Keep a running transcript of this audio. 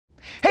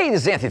Hey,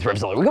 this is Anthony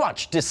with RevZilla. We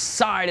watch,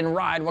 decide, and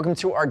ride. Welcome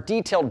to our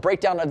detailed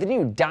breakdown of the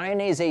new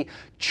Dainese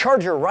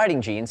Charger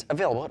riding jeans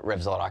available at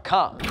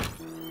RevZilla.com.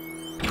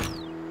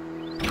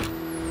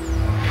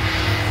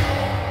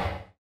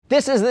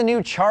 This is the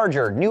new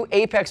Charger, new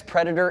apex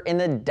predator in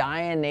the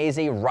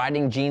Dainese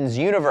riding jeans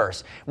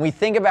universe. When we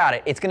think about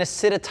it, it's going to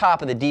sit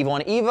atop of the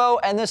D1 Evo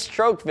and the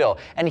Strokeville.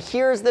 And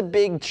here's the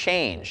big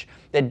change.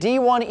 The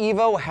D1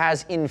 Evo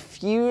has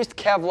infused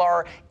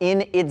Kevlar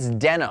in its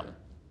denim.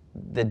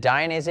 The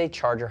Dainese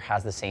Charger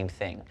has the same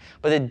thing.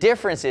 But the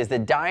difference is the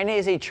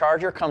Dainese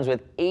Charger comes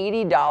with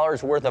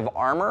 $80 worth of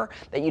armor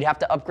that you'd have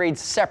to upgrade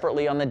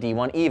separately on the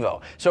D1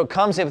 Evo. So it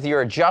comes with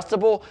your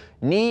adjustable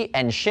knee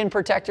and shin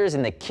protectors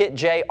in the Kit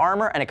J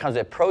armor, and it comes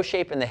with Pro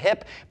Shape in the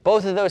hip.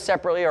 Both of those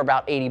separately are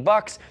about 80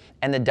 bucks.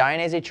 And the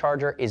Dainese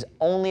Charger is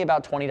only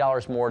about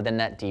 $20 more than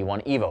that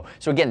D1 Evo.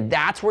 So again,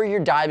 that's where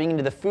you're diving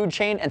into the food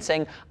chain and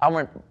saying, I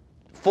want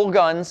full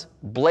guns,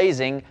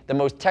 blazing, the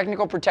most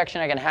technical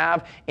protection I can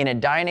have in a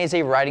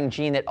Dainese riding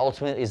jean that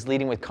ultimately is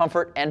leading with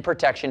comfort and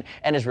protection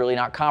and is really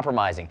not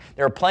compromising.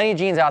 There are plenty of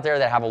jeans out there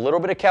that have a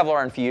little bit of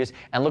Kevlar infused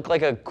and look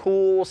like a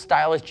cool,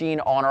 stylish jean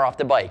on or off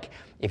the bike.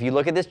 If you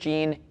look at this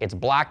jean, it's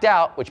blacked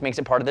out, which makes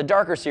it part of the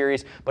darker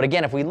series. But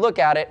again, if we look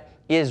at it,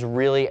 is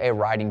really a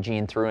riding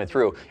jean through and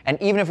through.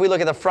 And even if we look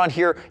at the front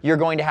here, you're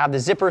going to have the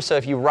zipper, so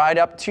if you ride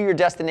up to your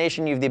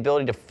destination, you have the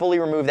ability to fully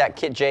remove that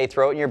Kit J,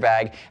 throw it in your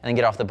bag, and then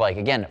get off the bike.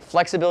 Again,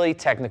 flexibility,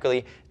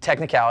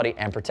 technicality,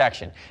 and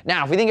protection.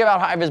 Now, if we think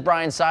about high vis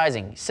Brian's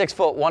sizing, 6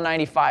 foot,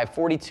 195,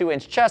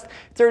 42-inch chest,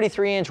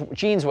 33-inch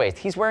jeans waist.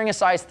 He's wearing a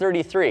size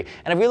 33.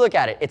 And if we look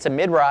at it, it's a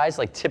mid-rise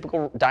like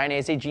typical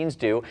Dainese jeans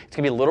do. It's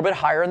gonna be a little bit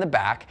higher in the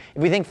back.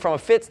 If we think from a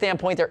fit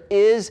standpoint, there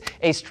is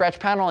a stretch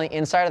panel on the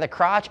inside of the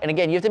crotch. And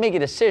again, you have to make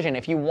a decision.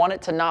 If you want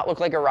it to not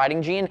look like a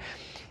riding jean,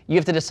 you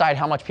have to decide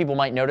how much people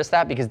might notice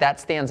that, because that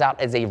stands out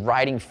as a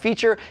riding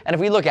feature. And if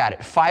we look at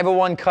it,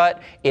 501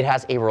 cut, it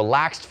has a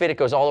relaxed fit. It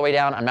goes all the way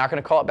down. I'm not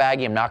going to call it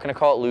baggy. I'm not going to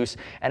call it loose.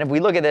 And if we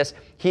look at this,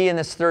 he in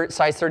this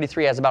size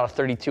 33 has about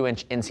a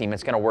 32-inch inseam.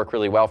 It's going to work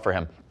really well for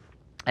him.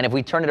 And if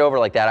we turn it over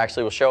like that,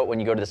 actually we'll show it when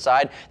you go to the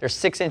side, there's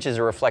 6 inches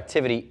of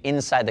reflectivity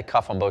inside the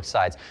cuff on both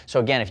sides. So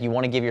again, if you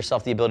want to give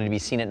yourself the ability to be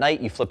seen at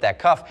night, you flip that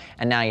cuff,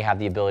 and now you have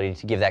the ability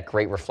to give that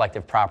great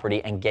reflective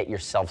property and get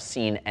yourself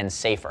seen and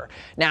safer.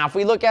 Now, if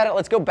we look at it,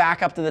 let's go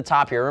back up to the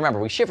top here. Remember,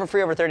 we ship for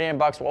free over 39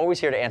 bucks. We're always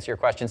here to answer your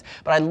questions,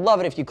 but I'd love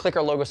it if you click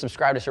our logo,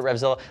 subscribe to us at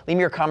RevZilla, leave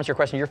me your comments, your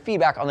questions, your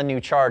feedback on the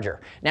new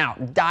Charger. Now,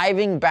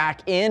 diving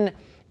back in,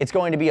 it's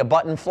going to be a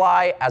button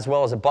fly as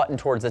well as a button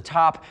towards the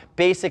top.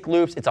 Basic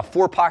loops. It's a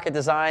 4-pocket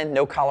design,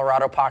 no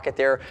Colorado pocket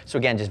there. So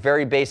again, just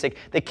very basic.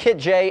 The Kit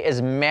J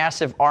is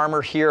massive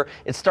armor here.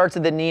 It starts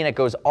at the knee and it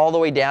goes all the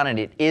way down, and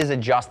it is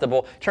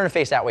adjustable. Turn the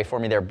face that way for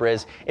me there,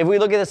 Briz. If we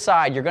look at the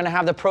side, you're going to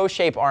have the Pro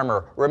Shape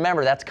armor.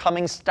 Remember, that's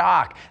coming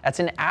stock. That's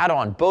an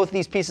add-on. Both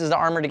these pieces of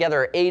armor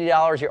together are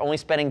 $80. You're only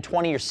spending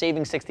 $20. You're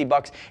saving 60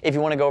 bucks if you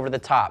want to go over the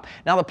top.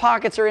 Now, the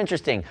pockets are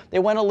interesting. They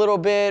went a little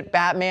bit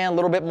Batman, a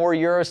little bit more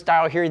Euro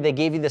style here. They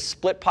gave you the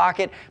split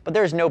pocket, but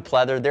there's no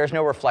pleather, there's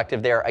no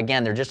reflective there.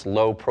 Again, they're just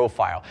low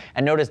profile.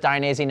 And notice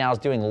Dainese now is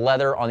doing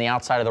leather on the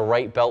outside of the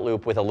right belt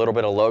loop with a little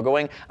bit of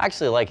logoing. I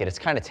actually like it. It's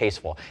kind of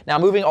tasteful. Now,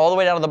 moving all the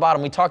way down to the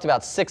bottom, we talked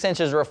about 6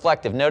 inches of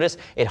reflective. Notice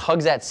it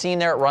hugs that seam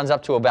there. It runs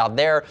up to about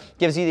there.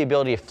 Gives you the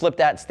ability to flip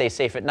that, stay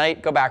safe at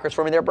night. Go backwards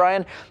for me there,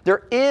 Brian.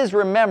 There is,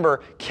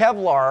 remember,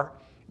 Kevlar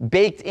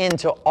baked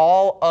into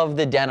all of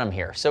the denim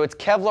here. So it's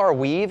Kevlar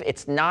weave.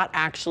 It's not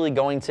actually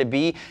going to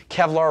be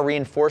Kevlar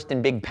reinforced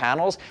in big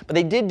panels, but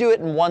they did do it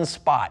in one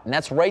spot, and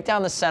that's right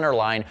down the center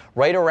line,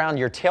 right around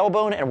your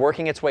tailbone and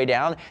working its way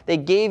down. They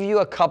gave you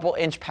a couple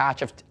inch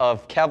patch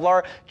of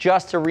Kevlar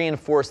just to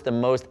reinforce the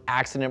most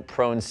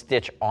accident-prone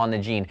stitch on the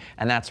jean,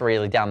 and that's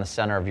really down the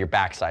center of your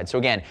backside. So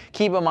again,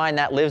 keep in mind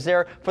that lives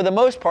there. For the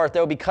most part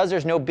though, because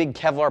there's no big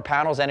Kevlar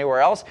panels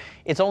anywhere else,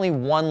 it's only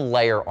one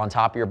layer on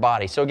top of your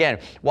body. So again,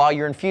 while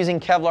you're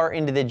infusing Kevlar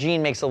into the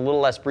jean makes it a little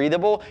less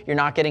breathable, you're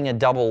not getting a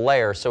double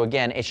layer. So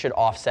again, it should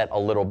offset a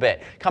little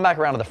bit. Come back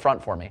around to the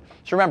front for me.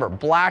 So remember,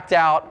 blacked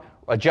out,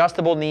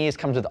 adjustable knees,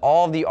 comes with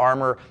all of the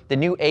armor. The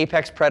new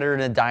apex predator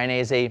in the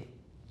Dainese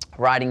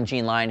riding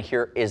jean line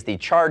here is the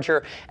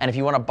Charger. And if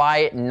you want to buy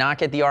it and not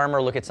get the armor,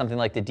 look at something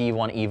like the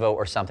D1 Evo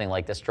or something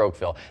like the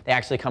Strokeville. They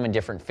actually come in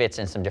different fits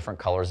and some different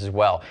colors as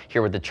well.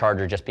 Here with the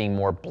Charger just being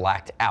more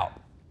blacked out.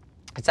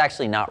 It's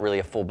actually not really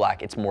a full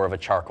black, it's more of a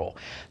charcoal.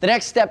 The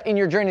next step in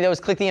your journey though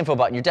is click the info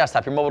button, your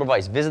desktop, your mobile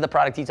device, visit the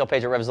product detail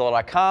page at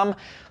RevZilla.com,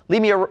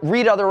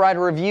 read other rider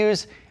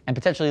reviews, and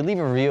potentially leave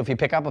a review if you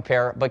pick up a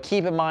pair, but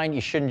keep in mind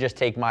you shouldn't just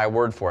take my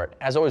word for it.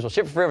 As always, we'll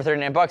ship for free over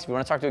 39 bucks. If you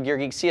want to talk to a gear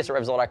geek, see us at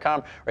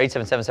RevZilla.com or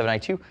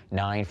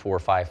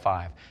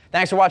 877-792-9455.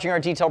 Thanks for watching our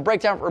detailed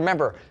breakdown.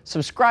 Remember,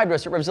 subscribe to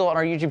us at RevZilla on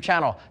our YouTube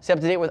channel. Stay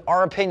up to date with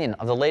our opinion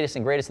of the latest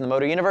and greatest in the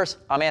moto universe.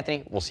 I'm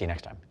Anthony. We'll see you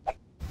next time.